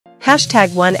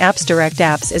Hashtag One Apps Direct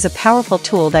Apps is a powerful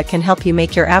tool that can help you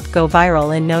make your app go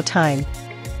viral in no time.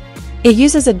 It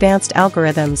uses advanced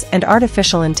algorithms and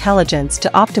artificial intelligence to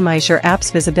optimize your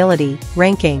app's visibility,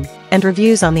 ranking, and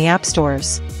reviews on the app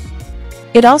stores.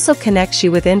 It also connects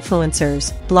you with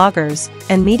influencers, bloggers,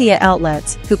 and media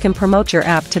outlets who can promote your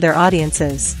app to their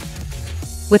audiences.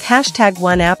 With Hashtag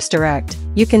One Apps Direct,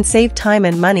 you can save time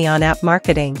and money on app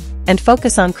marketing and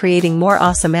focus on creating more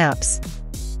awesome apps.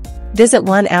 Visit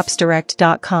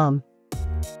oneappsdirect.com.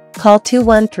 Call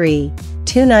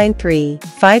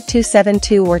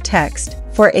 213-293-5272 or text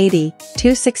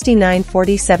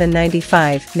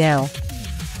 480-269-4795 now.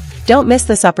 Don't miss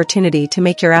this opportunity to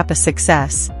make your app a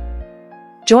success.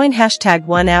 Join Hashtag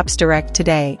One Apps Direct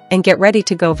today and get ready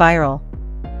to go viral.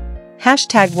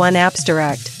 Hashtag One Apps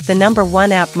Direct, the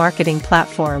 #1 app marketing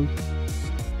platform.